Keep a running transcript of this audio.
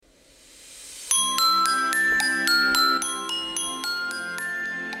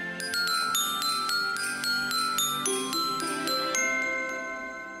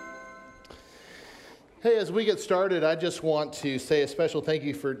Hey, as we get started, I just want to say a special thank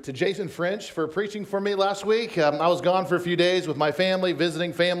you to Jason French for preaching for me last week. I was gone for a few days with my family,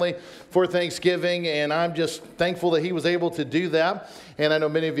 visiting family for Thanksgiving, and I'm just thankful that he was able to do that. And I know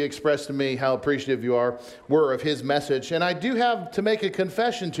many of you expressed to me how appreciative you were of his message. And I do have to make a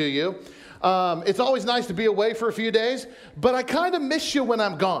confession to you. It's always nice to be away for a few days, but I kind of miss you when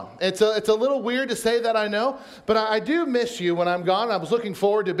I'm gone. It's a little weird to say that, I know, but I do miss you when I'm gone. I was looking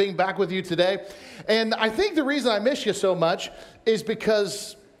forward to being back with you today. And I think the reason I miss you so much is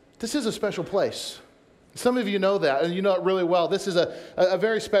because this is a special place. Some of you know that, and you know it really well. This is a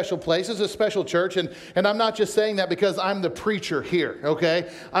very special place. This is a special church, and I'm not just saying that because I'm the preacher here,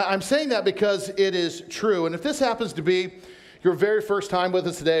 okay? I'm saying that because it is true. And if this happens to be your very first time with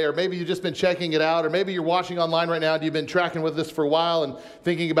us today, or maybe you've just been checking it out, or maybe you're watching online right now and you've been tracking with us for a while and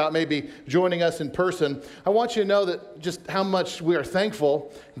thinking about maybe joining us in person, I want you to know that just how much we are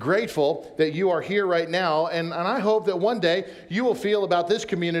thankful, grateful that you are here right now, and I hope that one day you will feel about this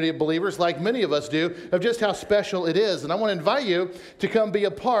community of believers, like many of us do, of just how special it is. And I want to invite you to come be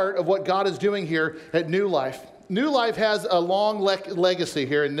a part of what God is doing here at New Life. New Life has a long legacy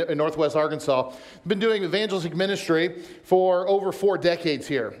here in Northwest Arkansas. We've been doing evangelistic ministry for over 4 decades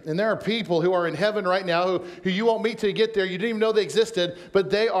here. And there are people who are in heaven right now who you won't meet till you get there. You didn't even know they existed, but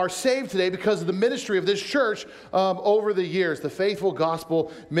they are saved today because of the ministry of this church over the years, the faithful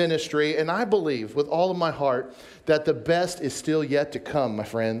gospel ministry. And I believe with all of my heart that the best is still yet to come, my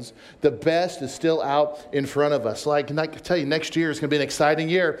friends. The best is still out in front of us. Like I can tell you, next year is going to be an exciting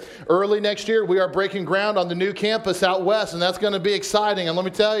year. Early next year, we are breaking ground on the new campus out west, and that's going to be exciting. And let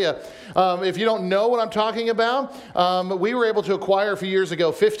me tell you, if you don't know what I'm talking about, we were able to acquire a few years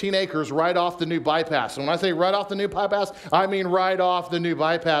ago 15 acres right off the new bypass. And when I say right off the new bypass, I mean right off the new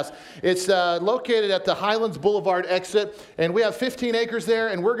bypass. It's located at the Highlands Boulevard exit, and we have 15 acres there,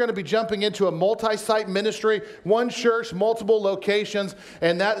 and we're going to be jumping into a multi-site ministry, one church, multiple locations,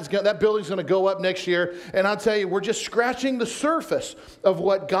 and that building's going to go up next year. And I'll tell you, we're just scratching the surface of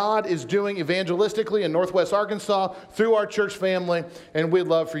what God is doing evangelistically in Northwest Arkansas through our church family, and we'd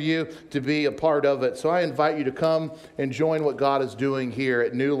love for you to be a part of it. So I invite you to come and join what God is doing here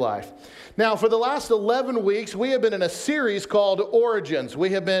at New Life. Now, for the last 11 weeks, we have been in a series called Origins. We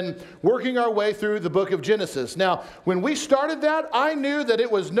have been working our way through the book of Genesis. Now, when we started that, I knew that it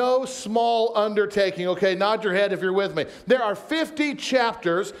was no small undertaking. Okay, nod your head if you're with me. There are 50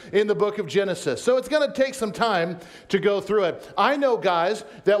 chapters in the book of Genesis, so it's going to take some time to go through it. I know guys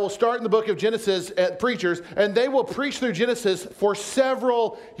that will start in the book of Genesis, preachers, and they will preach through Genesis for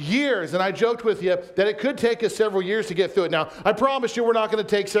several years. And I joked with you that it could take us several years to get through it. Now, I promise you we're not going to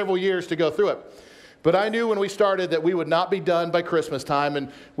take several years to go through it. But I knew when we started that we would not be done by Christmas time,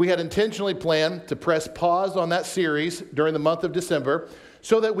 and we had intentionally planned to press pause on that series during the month of December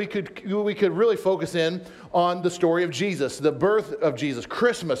so that we could really focus in on the story of Jesus, the birth of Jesus,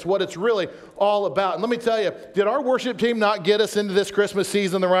 Christmas, what it's really all about. And let me tell you, did our worship team not get us into this Christmas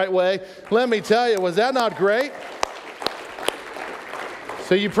season the right way? Let me tell you, was that not great?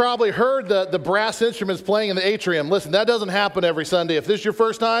 So you probably heard the brass instruments playing in the atrium. Listen, that doesn't happen every Sunday. If this is your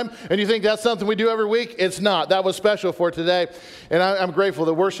first time and you think that's something we do every week, it's not. That was special for today. And I'm grateful.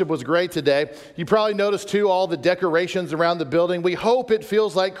 The worship was great today. You probably noticed, too, all the decorations around the building. We hope it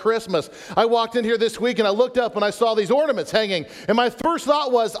feels like Christmas. I walked in here this week and I looked up and I saw these ornaments hanging. And my first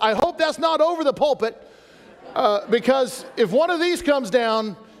thought was, I hope that's not over the pulpit. Because if one of these comes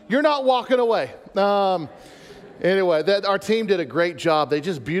down, you're not walking away. Anyway, our team did a great job. They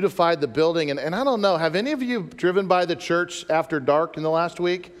just beautified the building. And I don't know, have any of you driven by the church after dark in the last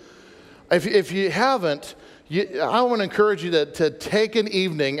week? If you haven't, I want to encourage you to take an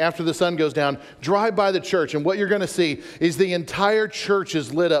evening after the sun goes down, drive by the church, and what you're going to see is the entire church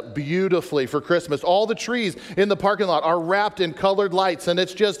is lit up beautifully for Christmas. All the trees in the parking lot are wrapped in colored lights, and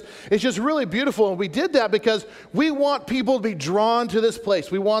it's just really beautiful. And we did that because we want people to be drawn to this place.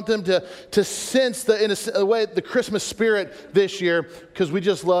 We want them to sense the Christmas spirit this year because we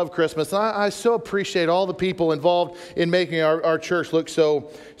just love Christmas. And I so appreciate all the people involved in making our church look so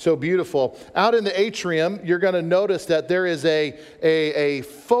beautiful. Out in the atrium, you're going to notice that there is a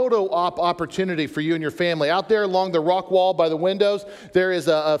photo op opportunity for you and your family. Out there along the rock wall by the windows, there is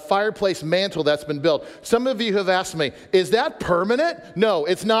a fireplace mantle that's been built. Some of you have asked me, is that permanent? No,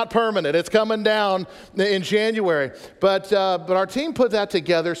 it's not permanent. It's coming down in January. But our team put that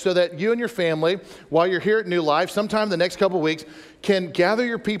together so that you and your family, while you're here at New Life, sometime in the next couple of weeks, can gather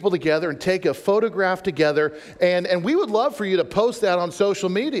your people together and take a photograph together, and we would love for you to post that on social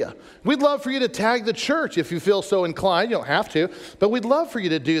media. We'd love for you to tag the church if you feel so inclined. You don't have to, but we'd love for you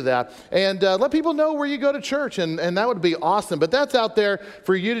to do that. And let people know where you go to church, and that would be awesome. But that's out there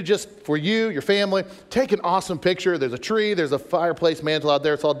for you to just, for you, your family, take an awesome picture. There's a tree, there's a fireplace mantle out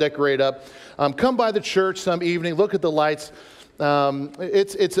there. It's all decorated up. Come by the church some evening, look at the lights.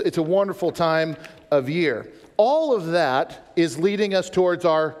 It's a wonderful time of year. All of that is leading us towards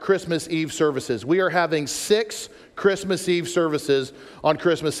our Christmas Eve services. We are having 6 Christmas Eve services on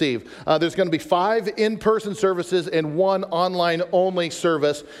Christmas Eve. There's going to be 5 in-person services and 1 online-only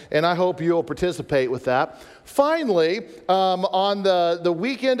service, and I hope you'll participate with that. Finally, on the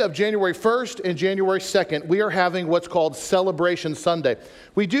weekend of January 1st and January 2nd, we are having what's called Celebration Sunday.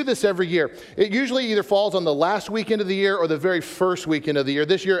 We do this every year. It usually either falls on the last weekend of the year or the very first weekend of the year.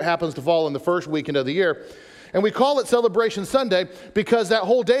 This year it happens to fall on the first weekend of the year. And we call it Celebration Sunday because that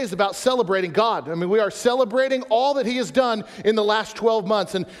whole day is about celebrating God. I mean, we are celebrating all that He has done in the last 12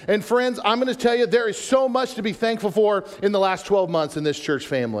 months. And friends, I'm going to tell you, there is so much to be thankful for in the last 12 months in this church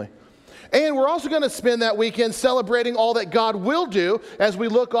family. And we're also going to spend that weekend celebrating all that God will do as we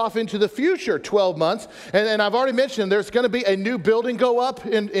look off into the future 12 months. And I've already mentioned there's going to be a new building go up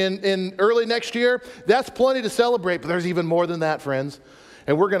in early next year. That's plenty to celebrate, but there's even more than that, friends.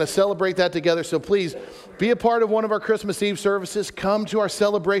 And we're going to celebrate that together. So please be a part of one of our Christmas Eve services. Come to our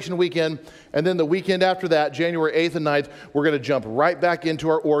celebration weekend. And then the weekend after that, January 8th and 9th, we're going to jump right back into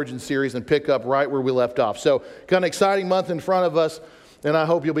our Origin series and pick up right where we left off. So got an exciting month in front of us, and I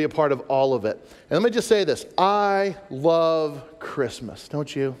hope you'll be a part of all of it. And let me just say this. I love Christmas,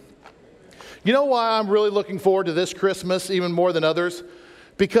 don't you? You know why I'm really looking forward to this Christmas even more than others?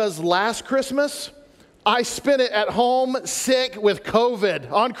 Because last Christmas, I spent it at home sick with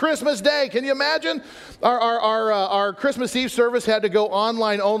COVID on Christmas Day. Can you imagine? Our Christmas Eve service had to go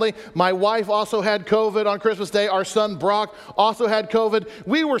online only. My wife also had COVID on Christmas Day. Our son Brock also had COVID.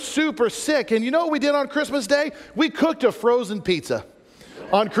 We were super sick. And you know what we did on Christmas Day? We cooked a frozen pizza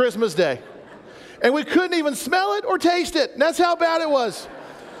on Christmas Day. And we couldn't even smell it or taste it. That's how bad it was.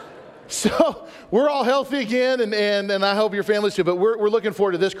 So we're all healthy again, and I hope your families too. But we're looking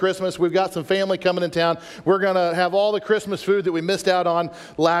forward to this Christmas. We've got some family coming in town. We're going to have all the Christmas food that we missed out on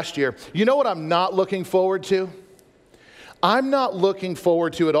last year. You know what I'm not looking forward to? I'm not looking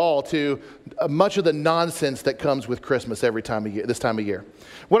forward to at all to much of the nonsense that comes with Christmas this time of year.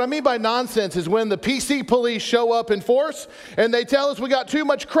 What I mean by nonsense is when the PC police show up in force and they tell us we got too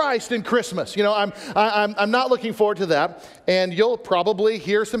much Christ in Christmas. You know, I'm not looking forward to that. And you'll probably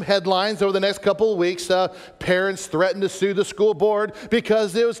hear some headlines over the next couple of weeks. Parents threaten to sue the school board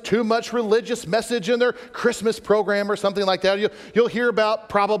because there was too much religious message in their Christmas program or something like that. You'll hear about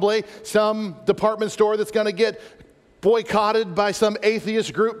probably some department store that's going to get boycotted by some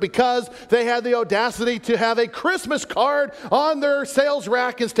atheist group because they had the audacity to have a Christmas card on their sales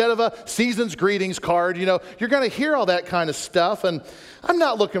rack instead of a season's greetings card. You know, you're going to hear all that kind of stuff, and I'm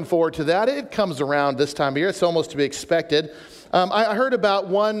not looking forward to that. It comes around this time of year. It's almost to be expected. I heard about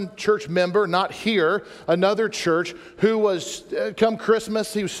one church member, not here, another church, who was, come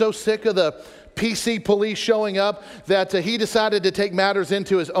Christmas, he was so sick of the PC police showing up that he decided to take matters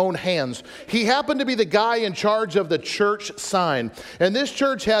into his own hands. He happened to be the guy in charge of the church sign. And this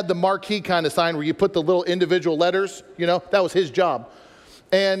church had the marquee kind of sign where you put the little individual letters, you know, that was his job.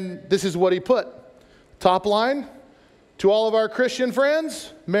 And this is what he put. Top line, to all of our Christian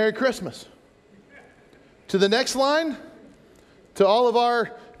friends, Merry Christmas. To the next line, to all of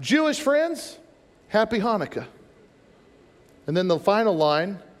our Jewish friends, Happy Hanukkah. And then the final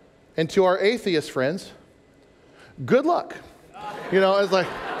line, and to our atheist friends, good luck. You know, it's like,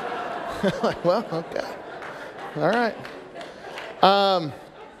 well, okay. All right.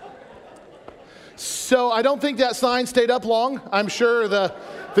 So I don't think that sign stayed up long. I'm sure the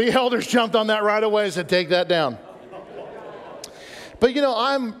elders jumped on that right away and said, take that down. But, you know,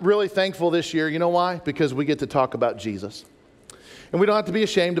 I'm really thankful this year. You know why? Because we get to talk about Jesus. And we don't have to be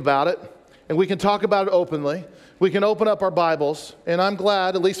ashamed about it. And we can talk about it openly. We can open up our Bibles, and I'm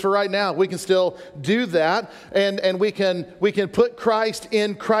glad, at least for right now, we can still do that, and we can put Christ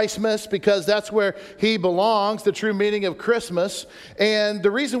in Christmas because that's where He belongs, the true meaning of Christmas. And the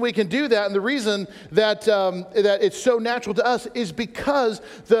reason we can do that, and the reason that it's so natural to us, is because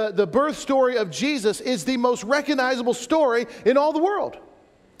the birth story of Jesus is the most recognizable story in all the world,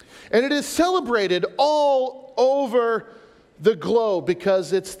 and it is celebrated all over the globe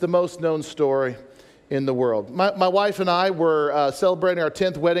because it's the most known story in the world. My wife and I were celebrating our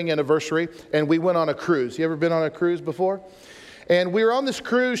 10th wedding anniversary, and we went on a cruise. You ever been on a cruise before? And we were on this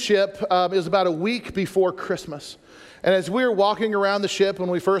cruise ship. It was about a week before Christmas. And as we were walking around the ship when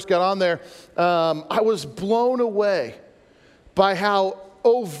we first got on there, I was blown away by how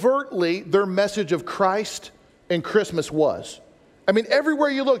overtly their message of Christ and Christmas was. I mean, everywhere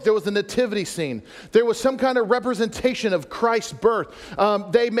you look, there was a nativity scene. There was some kind of representation of Christ's birth.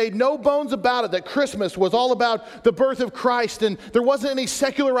 They made no bones about it that Christmas was all about the birth of Christ, and there wasn't any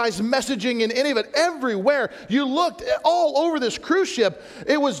secularized messaging in any of it. Everywhere you looked, all over this cruise ship,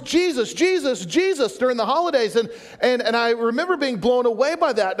 it was Jesus, Jesus, Jesus during the holidays. And I remember being blown away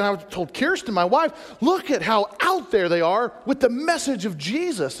by that. And I told Kirsten, my wife, look at how out there they are with the message of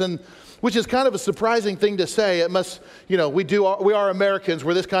Jesus. And which is kind of a surprising thing to say. It must, we are Americans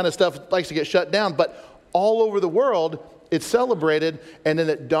where this kind of stuff likes to get shut down, but all over the world, it's celebrated, and then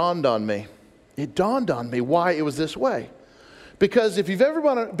it dawned on me. It dawned on me why it was this way. Because if you've ever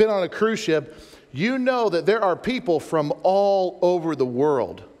been on a cruise ship, you know that there are people from all over the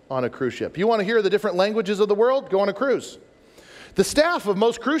world on a cruise ship. You want to hear the different languages of the world? Go on a cruise. The staff of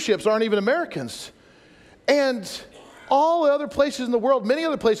most cruise ships aren't even Americans. And all the other places in the world, many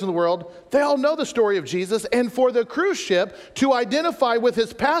other places in the world, they all know the story of Jesus. And for the cruise ship to identify with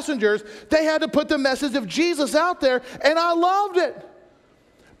his passengers, they had to put the message of Jesus out there. And I loved it.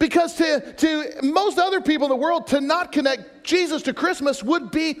 Because to most other people in the world, to not connect Jesus to Christmas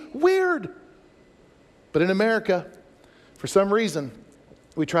would be weird. But in America, for some reason,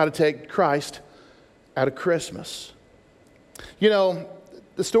 we try to take Christ out of Christmas. The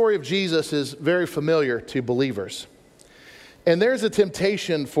story of Jesus is very familiar to believers. And there's a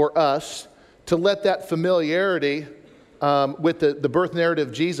temptation for us to let that familiarity with the birth narrative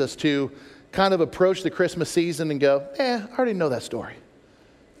of Jesus to kind of approach the Christmas season and go, I already know that story,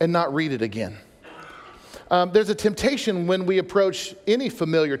 and not read it again. There's a temptation when we approach any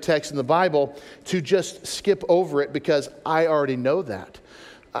familiar text in the Bible to just skip over it because I already know that.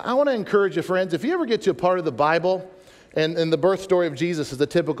 I want to encourage you, friends, if you ever get to a part of the Bible, and the birth story of Jesus is a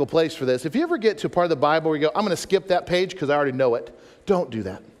typical place for this. If you ever get to a part of the Bible where you go, I'm going to skip that page because I already know it, don't do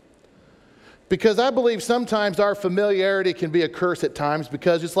that. Because I believe sometimes our familiarity can be a curse at times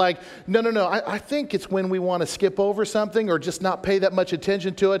because it's like, no. I think it's when we want to skip over something or just not pay that much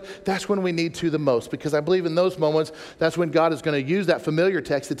attention to it, that's when we need to the most. Because I believe in those moments, that's when God is going to use that familiar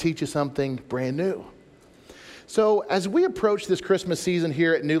text to teach you something brand new. So as we approach this Christmas season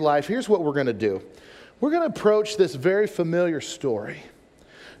here at New Life, here's what we're going to do. We're going to approach this very familiar story,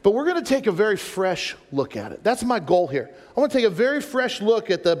 but we're going to take a very fresh look at it. That's my goal here. I want to take a very fresh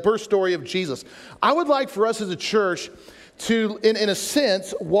look at the birth story of Jesus. I would like for us as a church to, in a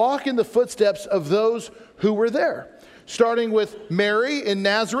sense, walk in the footsteps of those who were there. Starting with Mary in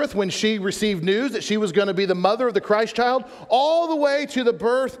Nazareth when she received news that she was going to be the mother of the Christ child, all the way to the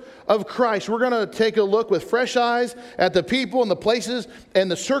birth of Christ. We're going to take a look with fresh eyes at the people and the places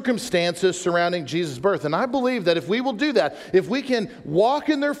and the circumstances surrounding Jesus' birth. And I believe that if we will do that, if we can walk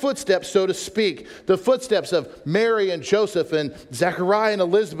in their footsteps, so to speak, the footsteps of Mary and Joseph and Zechariah and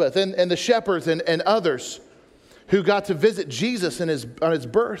Elizabeth and the shepherds and others who got to visit Jesus on his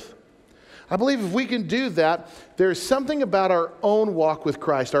birth, I believe if we can do that, there's something about our own walk with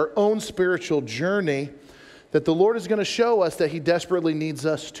Christ, our own spiritual journey, that the Lord is going to show us that he desperately needs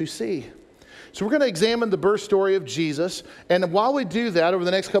us to see. So we're going to examine the birth story of Jesus. And while we do that, over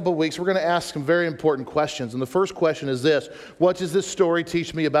the next couple of weeks, we're going to ask some very important questions. And the first question is this: what does this story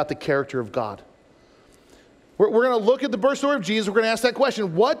teach me about the character of God? We're going to look at the birth story of Jesus. We're going to ask that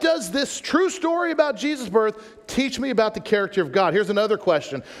question: what does this true story about Jesus' birth teach me about the character of God? Here's another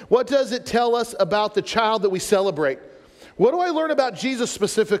question: what does it tell us about the child that we celebrate? What do I learn about Jesus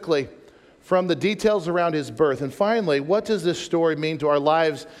specifically from the details around his birth? And finally, what does this story mean to our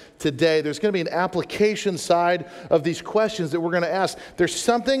lives today? There's going to be an application side of these questions that we're going to ask. There's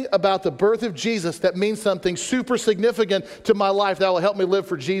something about the birth of Jesus that means something super significant to my life that will help me live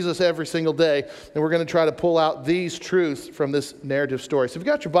for Jesus every single day. And we're going to try to pull out these truths from this narrative story. So if you've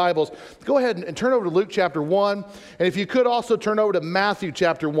got your Bibles, go ahead and turn over to Luke chapter 1. And if you could also turn over to Matthew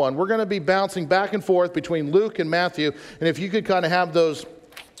chapter 1. We're going to be bouncing back and forth between Luke and Matthew. And if you could kind of have those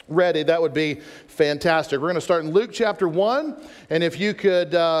ready, that would be fantastic. We're going to start in Luke chapter 1, and if you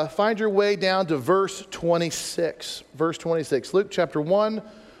could find your way down to verse 26. Verse 26. Luke chapter 1,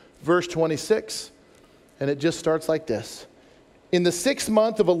 verse 26, and it just starts like this. In the 6th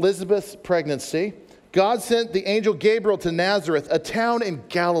month of Elizabeth's pregnancy, God sent the angel Gabriel to Nazareth, a town in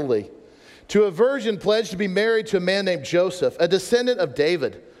Galilee, to a virgin pledged to be married to a man named Joseph, a descendant of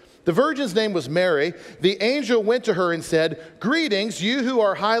David. The virgin's name was Mary. The angel went to her and said, "Greetings, you who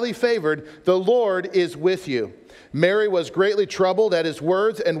are highly favored, the Lord is with you." Mary was greatly troubled at his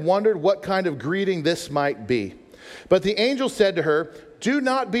words and wondered what kind of greeting this might be. But the angel said to her, "Do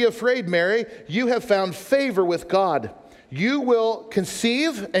not be afraid, Mary. You have found favor with God. You will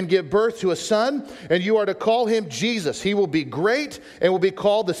conceive and give birth to a son, and you are to call him Jesus. He will be great and will be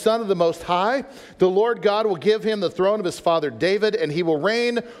called the Son of the Most High. The Lord God will give him the throne of his father David, and he will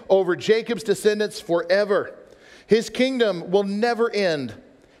reign over Jacob's descendants forever. His kingdom will never end."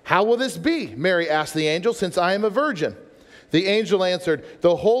 "How will this be?" Mary asked the angel, "since I am a virgin?" The angel answered,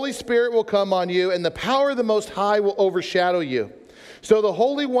 "The Holy Spirit will come on you, and the power of the Most High will overshadow you. So the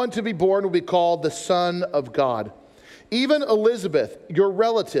Holy One to be born will be called the Son of God. Even Elizabeth, your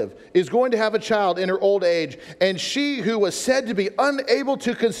relative, is going to have a child in her old age, and she who was said to be unable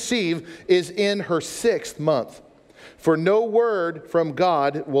to conceive is in her 6th month. For no word from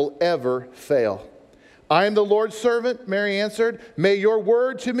God will ever fail." "I am the Lord's servant," Mary answered. "May your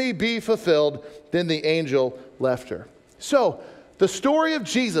word to me be fulfilled." Then the angel left her. So, the story of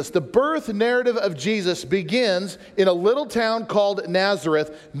Jesus, the birth narrative of Jesus, begins in a little town called Nazareth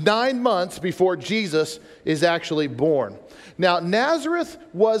 9 months before Jesus is actually born. Now, Nazareth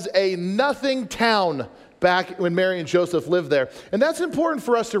was a nothing town back when Mary and Joseph lived there. And that's important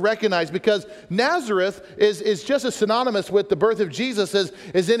for us to recognize, because Nazareth is just as synonymous with the birth of Jesus as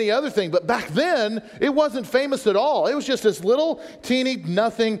any other thing. But back then, it wasn't famous at all. It was just this little teeny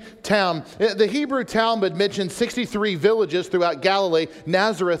nothing town. The Hebrew Talmud mentions 63 villages throughout Galilee.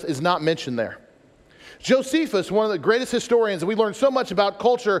 Nazareth is not mentioned there. Josephus, one of the greatest historians, and we learned so much about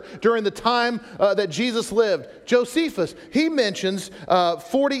culture during the time that Jesus lived. Josephus, he mentions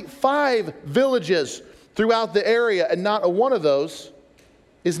 45 villages throughout the area, and not a one of those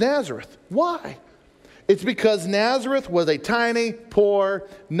is Nazareth. Why? It's because Nazareth was a tiny, poor,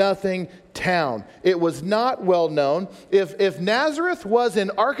 nothing town. It was not well known. If Nazareth was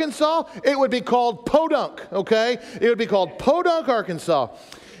in Arkansas, it would be called Podunk, okay? It would be called Podunk, Arkansas.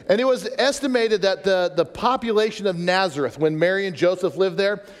 And it was estimated that the population of Nazareth, when Mary and Joseph lived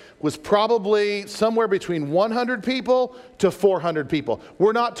there, was probably somewhere between 100 people to 400 people.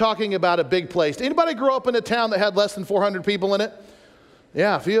 We're not talking about a big place. Anybody grow up in a town that had less than 400 people in it?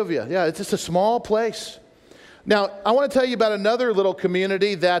 Yeah, a few of you. Yeah, it's just a small place. Now, I want to tell you about another little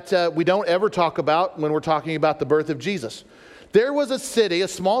community that we don't ever talk about when we're talking about the birth of Jesus. There was a city, a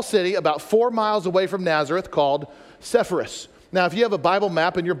small city, about 4 miles away from Nazareth called Sepphoris. Now, if you have a Bible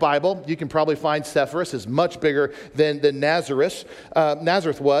map in your Bible, you can probably find Sepphoris is much bigger than Nazareth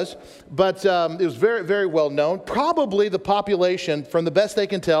was. But it was very, very well known. Probably the population, from the best they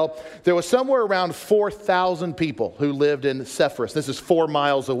can tell, there was somewhere around 4,000 people who lived in Sepphoris. This is 4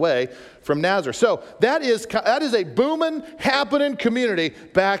 miles away from Nazareth. So that is a booming, happening community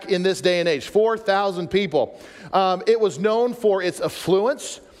back in this day and age. 4,000 people. It was known for its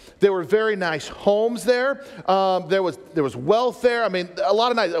affluence. There were very nice homes there. There was wealth there. I mean, a lot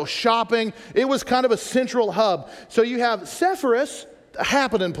of nice shopping. It was kind of a central hub. So you have Sepphoris, a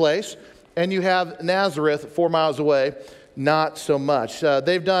happening place, and you have Nazareth 4 miles away, not so much.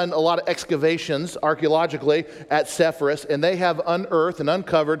 They've done a lot of excavations archaeologically at Sepphoris, and they have unearthed and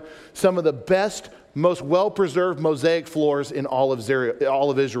uncovered some of the best, most well-preserved mosaic floors in all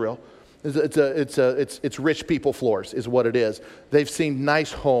of Israel. It's rich people floors is what it is. They've seen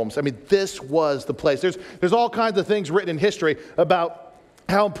nice homes. I mean, this was the place. There's all kinds of things written in history about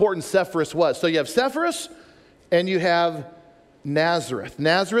how important Sepphoris was. So you have Sepphoris and you have Nazareth.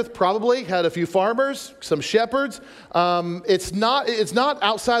 Nazareth probably had a few farmers, some shepherds. It's not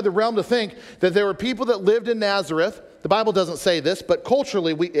outside the realm to think that there were people that lived in Nazareth. The Bible doesn't say this, but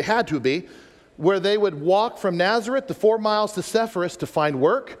culturally it had to be, where they would walk from Nazareth the 4 miles to Sepphoris to find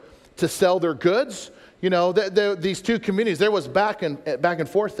work, to sell their goods. You know, these two communities, there was back and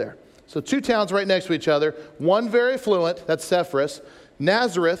forth there. So 2 towns right next to each other, one very affluent, that's Sepphoris.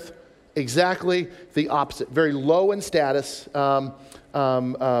 Nazareth, exactly the opposite, very low in status.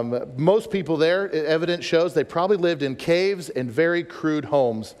 Most people there, evidence shows, they probably lived in caves and very crude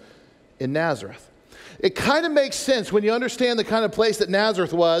homes in Nazareth. It kind of makes sense when you understand the kind of place that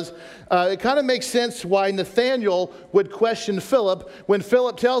Nazareth was. It kind of makes sense why Nathanael would question Philip when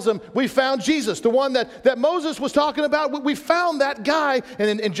Philip tells him, "We found Jesus, the one that Moses was talking about. We found that guy."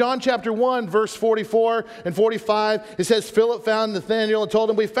 And in John chapter 1, verse 44 and 45, it says, Philip found Nathanael and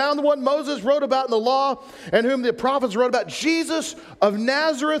told him, "We found the one Moses wrote about in the law and whom the prophets wrote about, Jesus of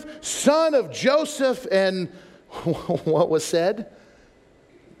Nazareth, son of Joseph." And what was said?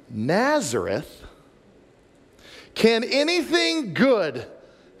 Nazareth? Can anything good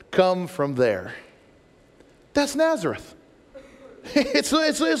come from there? That's Nazareth. It's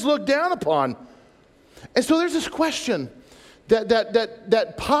looked down upon. And so there's this question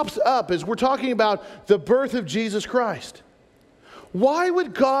that pops up as we're talking about the birth of Jesus Christ. Why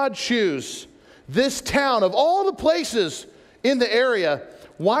would God choose This town, of all the places in the area,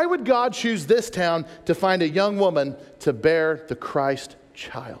 why would God choose this town to find a young woman to bear the Christ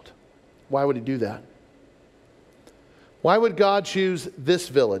child? Why would he do that? Why would God choose this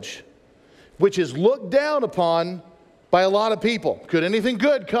village, which is looked down upon by a lot of people? Could anything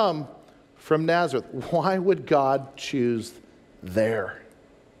good come from Nazareth? Why would God choose there?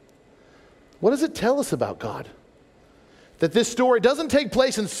 What does it tell us about God? That this story doesn't take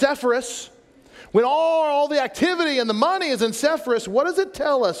place in Sepphoris. When all the activity and the money is in Sepphoris, what does it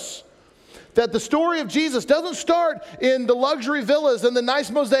tell us? That the story of Jesus doesn't start in the luxury villas and the nice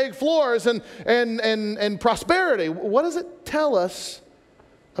mosaic floors and prosperity. What does it tell us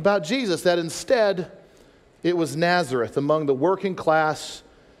about Jesus? That instead, it was Nazareth, among the working class,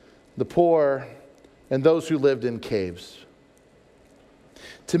 the poor, and those who lived in caves.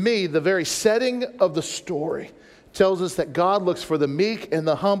 To me, the very setting of the story tells us that God looks for the meek and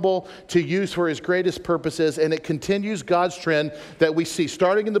the humble to use for his greatest purposes, and it continues God's trend that we see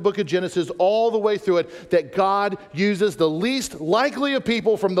starting in the book of Genesis all the way through it, that God uses the least likely of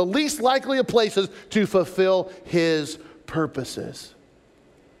people from the least likely of places to fulfill his purposes.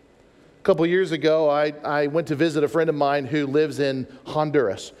 A couple years ago, I went to visit a friend of mine who lives in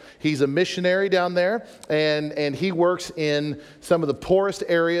Honduras. He's a missionary down there, and he works in some of the poorest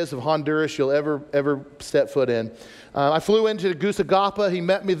areas of Honduras you'll ever step foot in. I flew into Tegucigalpa. He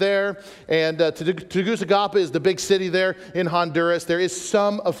met me there, and Tegucigalpa is the big city there in Honduras. There is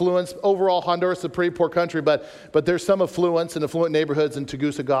some affluence. Overall, Honduras is a pretty poor country, but there's some affluence and affluent neighborhoods in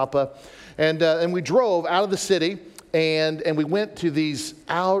Tegucigalpa. And we drove out of the city, and we went to these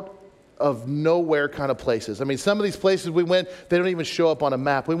out of nowhere kind of places. I mean, some of these places we went, they don't even show up on a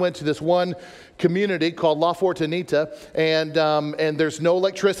map. We went to this one community called La Fortunita, and there's no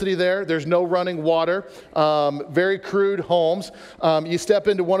electricity there. There's no running water. Very crude homes. You step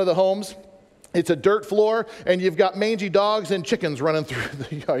into one of the homes, it's a dirt floor, and you've got mangy dogs and chickens running through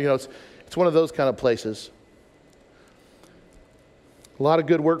the yard. You know, it's one of those kind of places. A lot of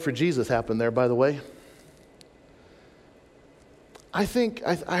good work for Jesus happened there, by the way. I think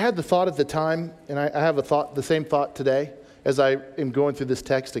I had the thought at the time, and I have the same thought today as I am going through this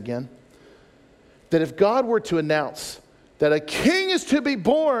text again, that if God were to announce that a king is to be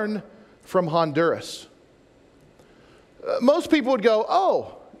born from Honduras, most people would go,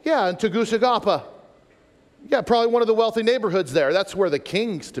 oh, yeah, in Tegucigalpa. Yeah, probably one of the wealthy neighborhoods there. That's where the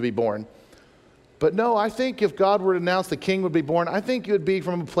king's to be born. But no, I think if God were to announce the king would be born, I think it would be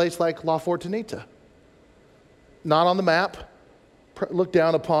from a place like La Fortunita. Not on the map. Look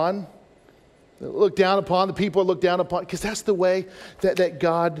down upon the people are looked down upon, because that's the way that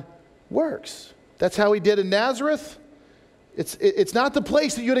God works. That's how he did in Nazareth. It's not the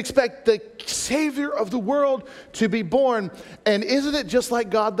place that you'd expect the Savior of the world to be born. And isn't it just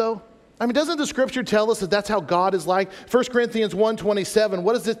like God, though? I mean, doesn't the scripture tell us that that's how God is like? 1 Corinthians 1:27,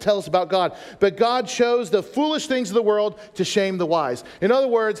 what does it tell us about God? But God chose the foolish things of the world to shame the wise. In other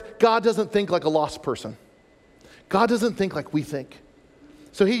words, God doesn't think like a lost person. God doesn't think like we think.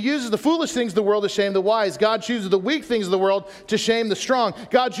 So he uses the foolish things of the world to shame the wise. God chooses the weak things of the world to shame the strong.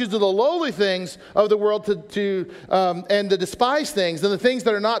 God chooses the lowly things of the world and the despised things and the things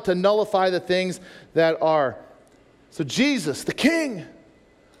that are not to nullify the things that are. So Jesus, the King,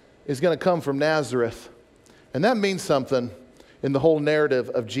 is going to come from Nazareth. And that means something in the whole narrative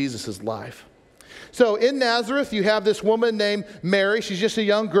of Jesus' life. So in Nazareth, you have this woman named Mary. She's just a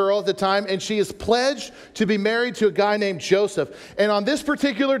young girl at the time, and she is pledged to be married to a guy named Joseph. And on this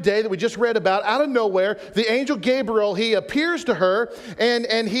particular day that we just read about, out of nowhere, the angel Gabriel, he appears to her,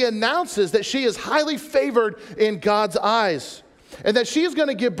 and he announces that she is highly favored in God's eyes, and that she is going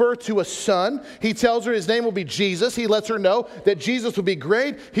to give birth to a son. He tells her his name will be Jesus. He lets her know that Jesus will be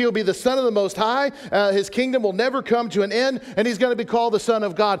great. He will be the Son of the Most High. His kingdom will never come to an end, and he's going to be called the Son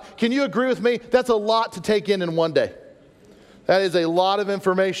of God. Can you agree with me? That's a lot to take in one day. That is a lot of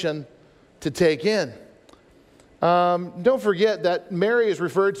information to take in. Don't forget that Mary is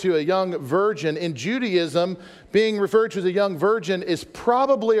referred to a young virgin. In Judaism, being referred to as a young virgin is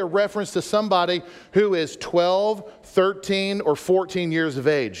probably a reference to somebody who is 12, 13, or 14 years of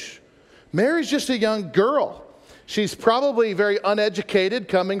age. Mary's just a young girl. She's probably very uneducated,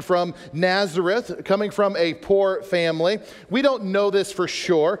 coming from Nazareth, coming from a poor family. We don't know this for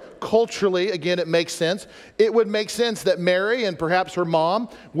sure. Culturally, again, it makes sense. It would make sense that Mary and perhaps her mom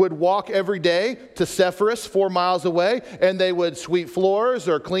would walk every day to Sepphoris, 4 miles away, and they would sweep floors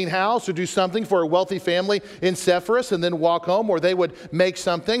or clean house or do something for a wealthy family in Sepphoris and then walk home, or they would make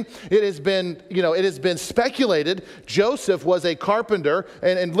something. It has been speculated Joseph was a carpenter,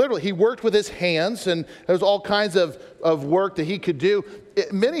 and literally he worked with his hands, and there was all kinds of work that he could do.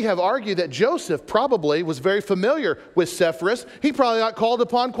 many have argued that Joseph probably was very familiar with Sepphoris. He probably got called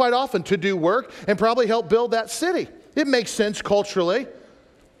upon quite often to do work and probably help build that city. It makes sense culturally.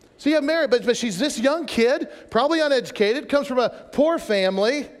 So you have Mary, but she's this young kid, probably uneducated, comes from a poor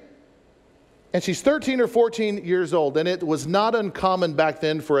family, and she's 13 or 14 years old. And it was not uncommon back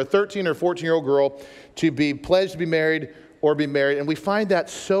then for a 13 or 14-year-old girl to be pledged to be married or be married. And we find that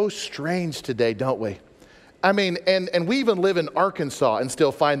so strange today, don't we? I mean, and we even live in Arkansas and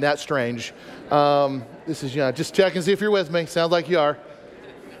still find that strange. This is, just check and see if you're with me. Sounds like you are.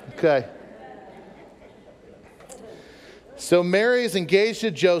 Okay. So Mary is engaged to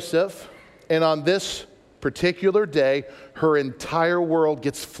Joseph, and on this particular day, her entire world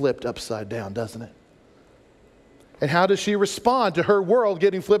gets flipped upside down, doesn't it? And how does she respond to her world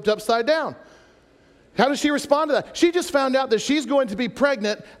getting flipped upside down? How does she respond to that? She just found out that she's going to be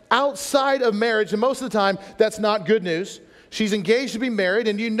pregnant outside of marriage, and most of the time, that's not good news. She's engaged to be married,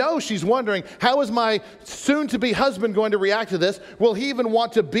 and she's wondering, how is my soon-to-be husband going to react to this? Will he even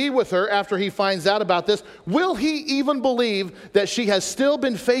want to be with her after he finds out about this? Will he even believe that she has still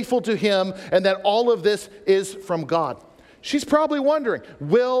been faithful to him and that all of this is from God? She's probably wondering,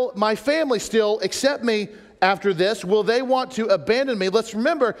 will my family still accept me after this? Will they want to abandon me? Let's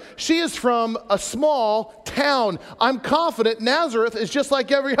remember, she is from a small town. I'm confident Nazareth is just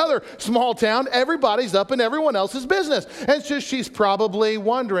like every other small town. Everybody's up in everyone else's business. And so she's probably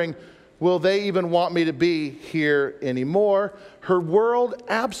wondering, will they even want me to be here anymore? Her world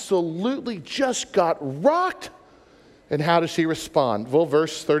absolutely just got rocked. And how does she respond? Well,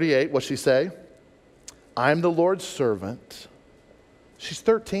 verse 38, what's she say? I'm the Lord's servant. She's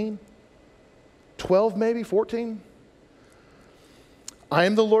 13. 12 maybe, 14. I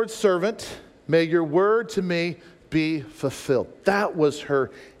am the Lord's servant. May your word to me be fulfilled. That was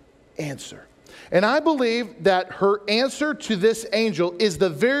her answer. And I believe that her answer to this angel is the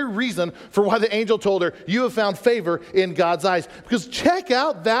very reason for why the angel told her, you have found favor in God's eyes. Because check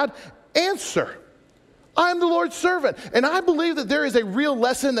out that answer. I am the Lord's servant. And I believe that there is a real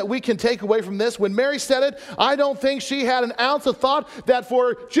lesson that we can take away from this. When Mary said it, I don't think she had an ounce of thought that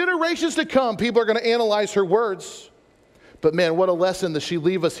for generations to come, people are going to analyze her words. But man, what a lesson does she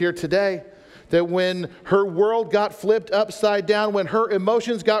leave us here today. That when her world got flipped upside down, when her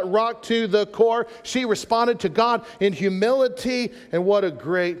emotions got rocked to the core, she responded to God in humility. And what a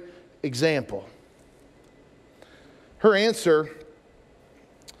great example. Her answer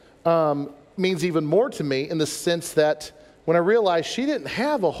means even more to me in the sense that when I realized she didn't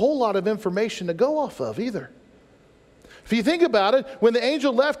have a whole lot of information to go off of either. If you think about it, when the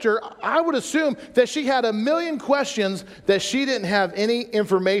angel left her, I would assume that she had a million questions that she didn't have any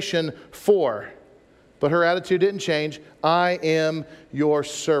information for. But her attitude didn't change. I am your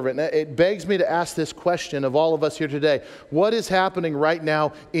servant. It begs me to ask this question of all of us here today. What is happening right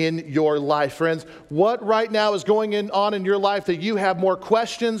now in your life, friends? What right now is going on in your life that you have more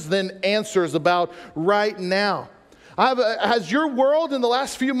questions than answers about right now? Has your world in the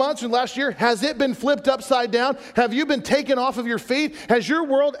last few months and last year, has it been flipped upside down? Have you been taken off of your feet? Has your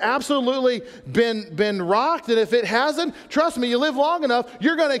world absolutely been rocked? And if it hasn't, trust me, you live long enough,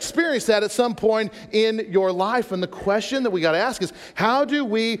 you're going to experience that at some point in your life. And the question that we got to ask is, how do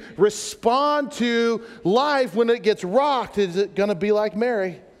we respond to life when it gets rocked? Is it going to be like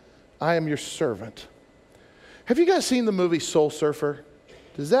Mary? I am your servant. Have you guys seen the movie Soul Surfer?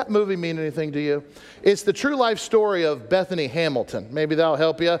 Does that movie mean anything to you? It's the true life story of Bethany Hamilton. Maybe that'll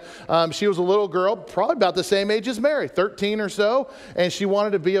help you. She was a little girl, probably about the same age as Mary, 13 or so, and she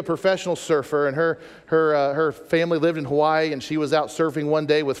wanted to be a professional surfer. And her family lived in Hawaii, and she was out surfing one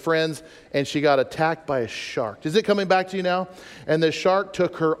day with friends, and she got attacked by a shark. Is it coming back to you now? And the shark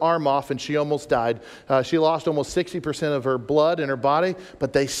took her arm off, and she almost died. She lost almost 60% of her blood in her body,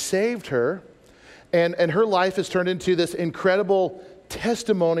 but they saved her, and her life has turned into this incredible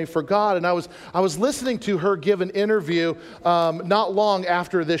testimony for God. And I was listening to her give an interview not long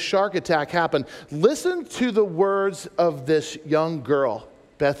after this shark attack happened. Listen to the words of this young girl,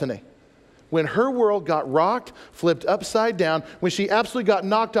 Bethany. When her world got rocked, flipped upside down, when she absolutely got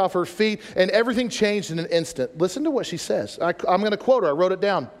knocked off her feet and everything changed in an instant. Listen to what she says. I'm going to quote her. I wrote it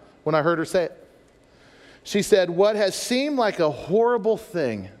down when I heard her say it. She said, "What has seemed like a horrible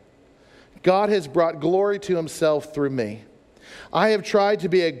thing, God has brought glory to himself through me. I have tried to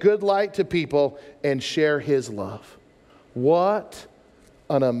be a good light to people and share his love." What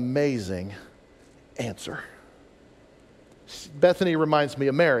an amazing answer. Bethany reminds me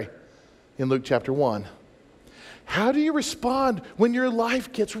of Mary in Luke chapter 1. How do you respond when your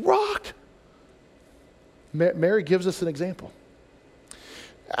life gets rocked? Mary gives us an example.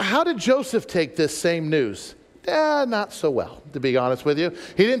 How did Joseph take this same news? Not so well, to be honest with you.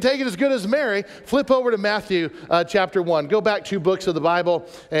 He didn't take it as good as Mary. Flip over to Matthew chapter 1. Go back 2 books of the Bible,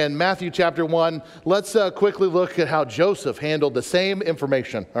 and Matthew chapter 1. Let's quickly look at how Joseph handled the same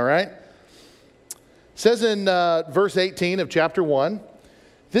information, all right? It says in verse 18 of chapter 1,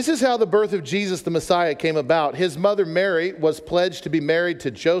 "This is how the birth of Jesus the Messiah came about. His mother Mary was pledged to be married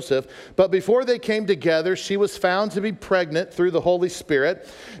to Joseph, but before they came together, she was found to be pregnant through the Holy Spirit.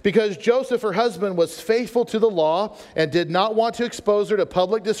 Because Joseph, her husband, was faithful to the law and did not want to expose her to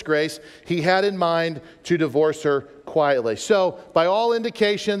public disgrace, he had in mind to divorce her quietly." So, by all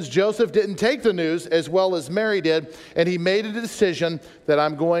indications, Joseph didn't take the news as well as Mary did, and he made a decision that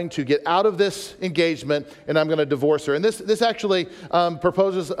I'm going to get out of this engagement and I'm going to divorce her. And this actually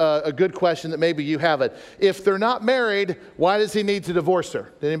proposes a good question that maybe you haven't. If they're not married, why does he need to divorce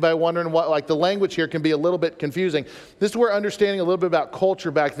her? Anybody wondering what, like the language here can be a little bit confusing. This is where understanding a little bit about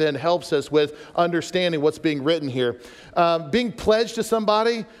culture back then helps us with understanding what's being written here. Being pledged to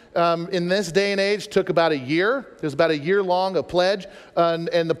somebody in this day and age took about a year. It was about a year long, a pledge.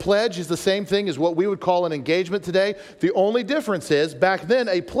 And the pledge is the same thing as what we would call an engagement today. The only difference is back then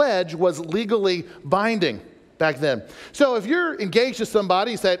a pledge was legally binding back then. So if you're engaged to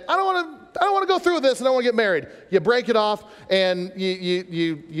somebody, you say, I don't want to go through with this and I want to get married. You break it off and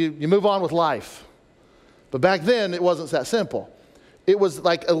you move on with life. But back then it wasn't that simple. It was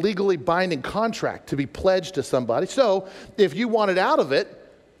like a legally binding contract to be pledged to somebody. So if you wanted out of it,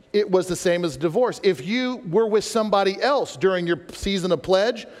 it was the same as divorce. If you were with somebody else during your season of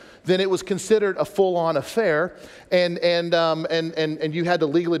pledge, then it was considered a full-on affair, and you had to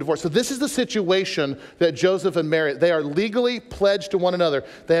legally divorce. So this is the situation that Joseph and Mary, they are legally pledged to one another.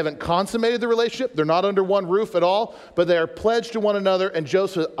 They haven't consummated the relationship. They're not under one roof at all, but they are pledged to one another. And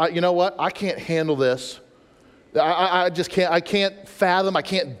Joseph, you know what? I can't handle this. I just can't. I can't fathom. I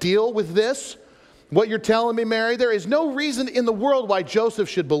can't deal with this. What you're telling me, Mary, there is no reason in the world why Joseph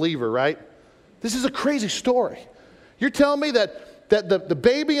should believe her, right? This is a crazy story. You're telling me that the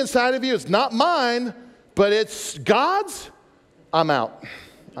baby inside of you is not mine, but it's God's? I'm out.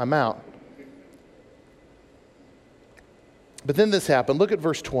 I'm out. But then this happened. Look at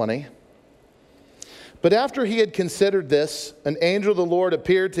verse 20. "But after he had considered this, an angel of the Lord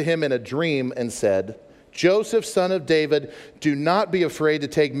appeared to him in a dream and said, 'Joseph, son of David, do not be afraid to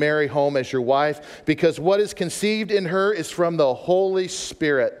take Mary home as your wife, because what is conceived in her is from the Holy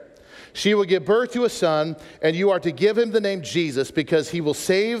Spirit. She will give birth to a son, and you are to give him the name Jesus, because he will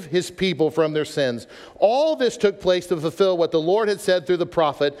save his people from their sins.' All this took place to fulfill what the Lord had said through the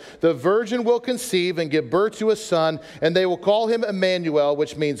prophet, 'The virgin will conceive and give birth to a son, and they will call him Emmanuel,'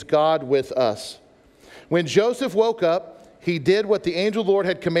 which means God with us. When Joseph woke up, he did what the angel of the Lord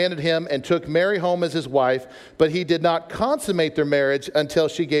had commanded him and took Mary home as his wife, but he did not consummate their marriage until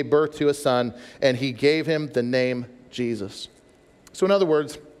she gave birth to a son, and he gave him the name Jesus." So in other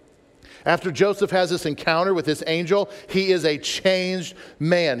words, after Joseph has this encounter with this angel, he is a changed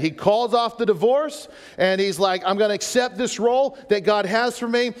man. He calls off the divorce, and he's like, I'm going to accept this role that God has for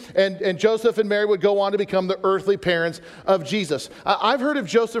me. And Joseph and Mary would go on to become the earthly parents of Jesus. I've heard of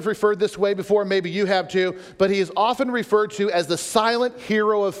Joseph referred this way before, maybe you have too, but he is often referred to as the silent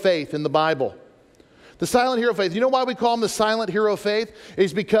hero of faith in the Bible. The silent hero of faith. You know why we call him the silent hero of faith?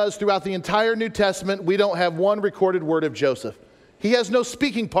 It's because throughout the entire New Testament, we don't have one recorded word of Joseph. He has no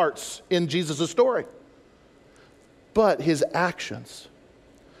speaking parts in Jesus' story. But his actions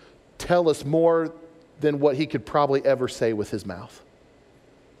tell us more than what he could probably ever say with his mouth.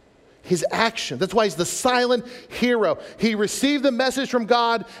 His action. That's why he's the silent hero. He received the message from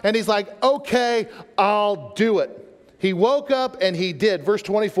God, and he's like, okay, I'll do it. He woke up and he did, verse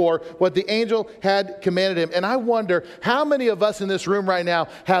 24, what the angel had commanded him. And I wonder how many of us in this room right now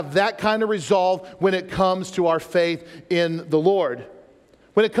have that kind of resolve when it comes to our faith in the Lord.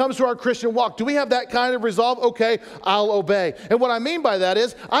 When it comes to our Christian walk, do we have that kind of resolve? Okay, I'll obey. And what I mean by that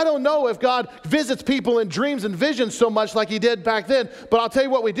is, I don't know if God visits people in dreams and visions so much like he did back then, but I'll tell you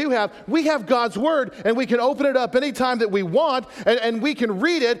what we do have. We have God's word, and we can open it up anytime that we want, and we can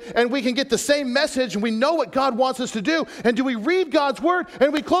read it, and we can get the same message, and we know what God wants us to do. And do we read God's word,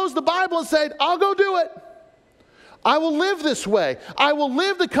 and we close the Bible and say, I'll go do it. I will live this way. I will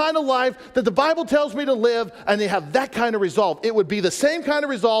live the kind of life that the Bible tells me to live, and they have that kind of resolve. It would be the same kind of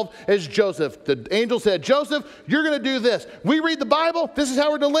resolve as Joseph. The angel said, Joseph, you're going to do this. We read the Bible. This is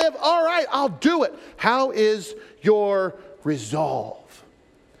how we're to live. All right, I'll do it. How is your resolve?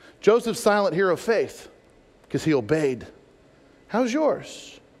 Joseph's silent hero of faith, because he obeyed. How's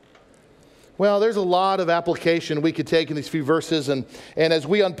yours? Well, there's a lot of application we could take in these few verses, and as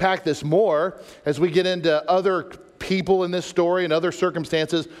we unpack this more, as we get into other people in this story and other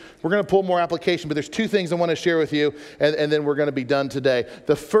circumstances. We're going to pull more application, but there's two things I want to share with you, and then we're going to be done today.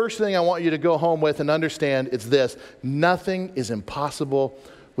 The first thing I want you to go home with and understand is this: nothing is impossible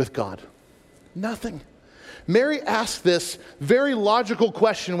with God. Nothing. Mary asked this very logical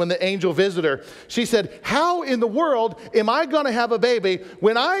question when the angel visited her. She said, how in the world am I going to have a baby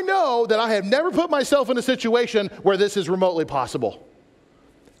when I know that I have never put myself in a situation where this is remotely possible?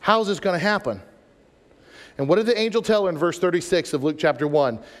 How is this going to happen? And what did the angel tell her in verse 36 of Luke chapter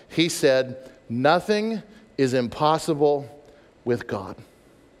 1? He said, nothing is impossible with God.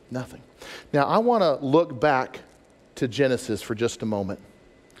 Nothing. Now, I want to look back to Genesis for just a moment,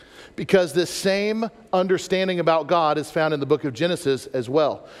 because this same understanding about God is found in the book of Genesis as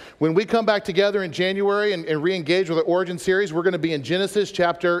well. When we come back together in January and re-engage with our Origin series, we're going to be in Genesis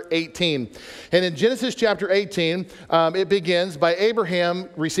chapter 18. And in Genesis chapter 18, it begins by Abraham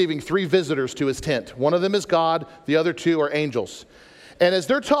receiving 3 visitors to his tent. One of them is God, the other 2 are angels. And as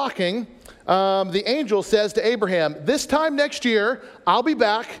they're talking, the angel says to Abraham, this time next year, I'll be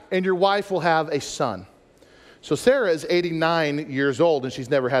back and your wife will have a son. So Sarah is 89 years old, and she's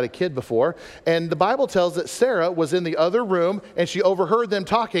never had a kid before. And the Bible tells that Sarah was in the other room, and she overheard them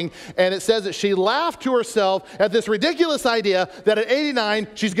talking. And it says that she laughed to herself at this ridiculous idea that at 89,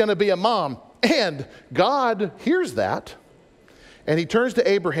 she's going to be a mom. And God hears that, and he turns to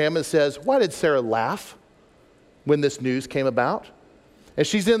Abraham and says, why did Sarah laugh when this news came about? And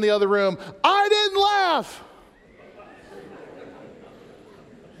she's in the other room, I didn't laugh.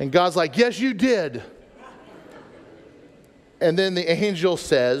 And God's like, yes, you did. And then the angel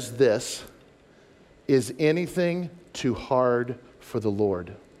says this, is anything too hard for the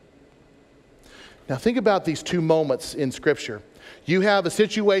Lord? Now think about these 2 moments in Scripture. You have a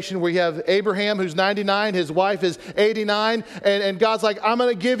situation where you have Abraham who's 99, his wife is 89, and God's like, I'm going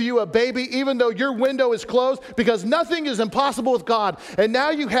to give you a baby even though your window is closed, because nothing is impossible with God. And now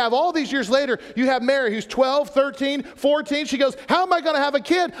you have, all these years later, you have Mary who's 12, 13, 14. She goes, how am I going to have a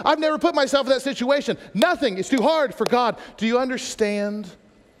kid? I've never put myself in that situation. Nothing is too hard for God. Do you understand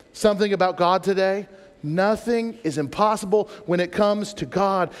something about God today? Nothing is impossible when it comes to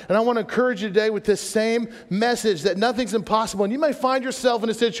God. And I want to encourage you today with this same message that nothing's impossible. And you may find yourself in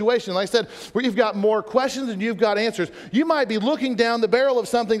a situation, like I said, where you've got more questions than you've got answers. You might be looking down the barrel of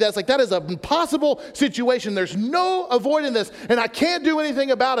something that's like, that is an impossible situation. There's no avoiding this, and I can't do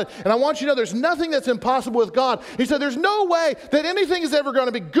anything about it. And I want you to know there's nothing that's impossible with God. He said there's no way that anything is ever going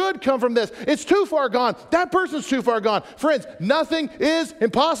to be good come from this. It's too far gone. That person's too far gone. Friends, nothing is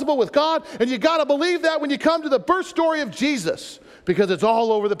impossible with God, and you got to believe that when you come to the birth story of Jesus, because it's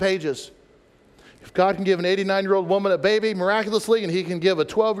all over the pages. If God can give an 89-year-old woman a baby miraculously, and he can give a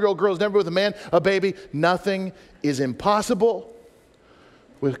 12-year-old girl who's never been with a man a baby, nothing is impossible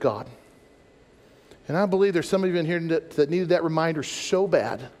with God. And I believe there's some of you in here that needed that reminder so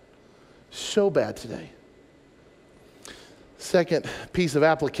bad today. Second piece of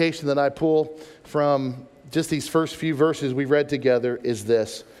application that I pull from just these first few verses we read together is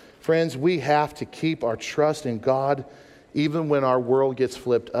this. Friends, we have to keep our trust in God even when our world gets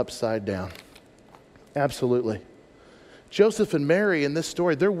flipped upside down. Absolutely. Joseph and Mary in this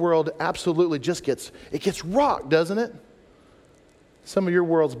story, their world absolutely just gets rocked, doesn't it? Some of your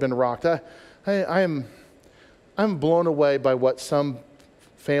world's been rocked. I'm blown away by what some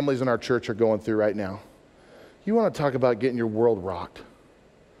families in our church are going through right now. You want to talk about getting your world rocked.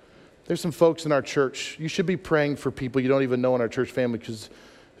 There's some folks in our church, you should be praying for people you don't even know in our church family, because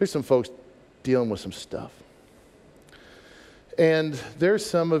there's some folks dealing with some stuff. And there's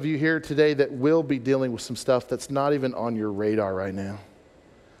some of you here today that will be dealing with some stuff that's not even on your radar right now.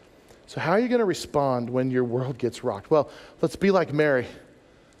 So how are you going to respond when your world gets rocked? Well, let's be like Mary.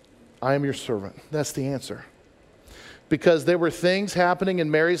 I am your servant. That's the answer. Because there were things happening in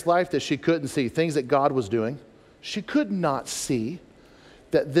Mary's life that she couldn't see, things that God was doing. She could not see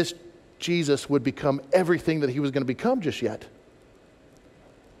that this Jesus would become everything that he was going to become just yet.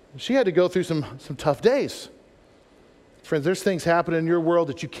 She had to go through some tough days. Friends, there's things happening in your world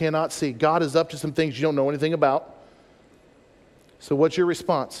that you cannot see. God is up to some things you don't know anything about. So what's your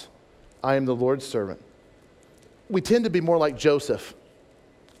response? I am the Lord's servant. We tend to be more like Joseph.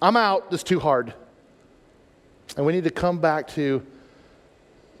 I'm out, it's too hard. And we need to come back to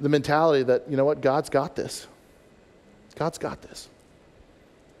the mentality that, you know what, God's got this. God's got this.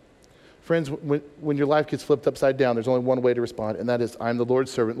 Friends, when your life gets flipped upside down, there's only one way to respond, and that is, I'm the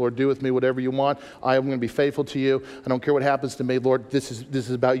Lord's servant. Lord, do with me whatever you want. I am going to be faithful to you. I don't care what happens to me. Lord, this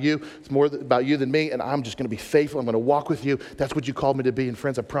is about you. It's more about you than me, and I'm just going to be faithful. I'm going to walk with you. That's what you called me to be. And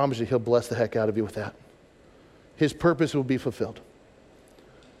friends, I promise you, he'll bless the heck out of you with that. His purpose will be fulfilled.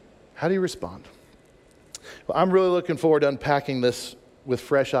 How do you respond? Well, I'm really looking forward to unpacking this with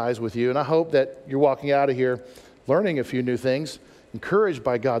fresh eyes with you, and I hope that you're walking out of here learning a few new things, encouraged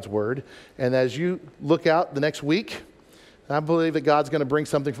by God's word. And as you look out the next week, I believe that God's going to bring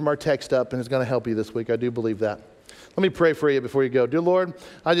something from our text up and is going to help you this week. I do believe that. Let me pray for you before you go. Dear Lord,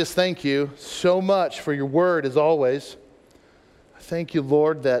 I just thank you so much for your word as always. I thank you,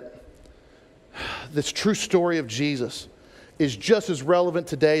 Lord, that this true story of Jesus is just as relevant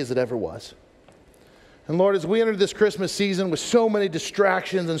today as it ever was. And Lord, as we enter this Christmas season with so many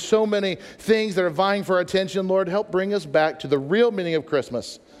distractions and so many things that are vying for our attention, Lord, help bring us back to the real meaning of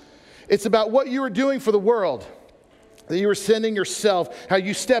Christmas. It's about what you were doing for the world, that you were sending yourself, how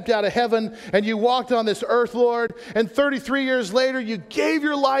you stepped out of heaven and you walked on this earth, Lord, and 33 years later, you gave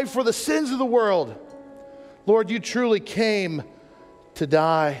your life for the sins of the world. Lord, you truly came to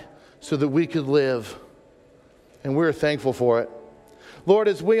die so that we could live, and we're thankful for it. Lord,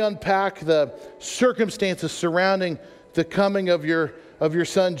 as we unpack the circumstances surrounding the coming of your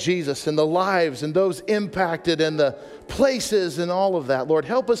son Jesus and the lives and those impacted and the places and all of that, Lord,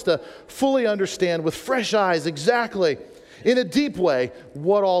 help us to fully understand with fresh eyes exactly, in a deep way,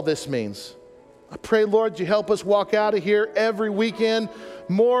 what all this means. I pray, Lord, you help us walk out of here every weekend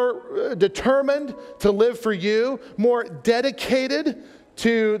more determined to live for you, more dedicated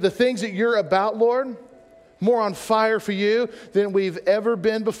to the things that you're about, Lord, more on fire for you than we've ever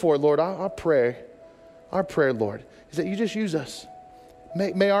been before. Lord, our prayer, Lord, is that you just use us.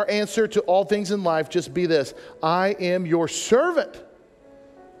 May our answer to all things in life just be this: I am your servant.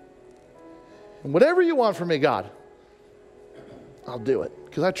 And whatever you want from me, God, I'll do it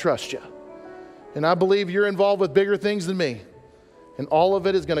because I trust you. And I believe you're involved with bigger things than me. And all of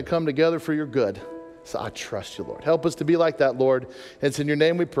it is going to come together for your good. So I trust you, Lord. Help us to be like that, Lord. It's in your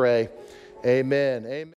name we pray. Amen. Amen.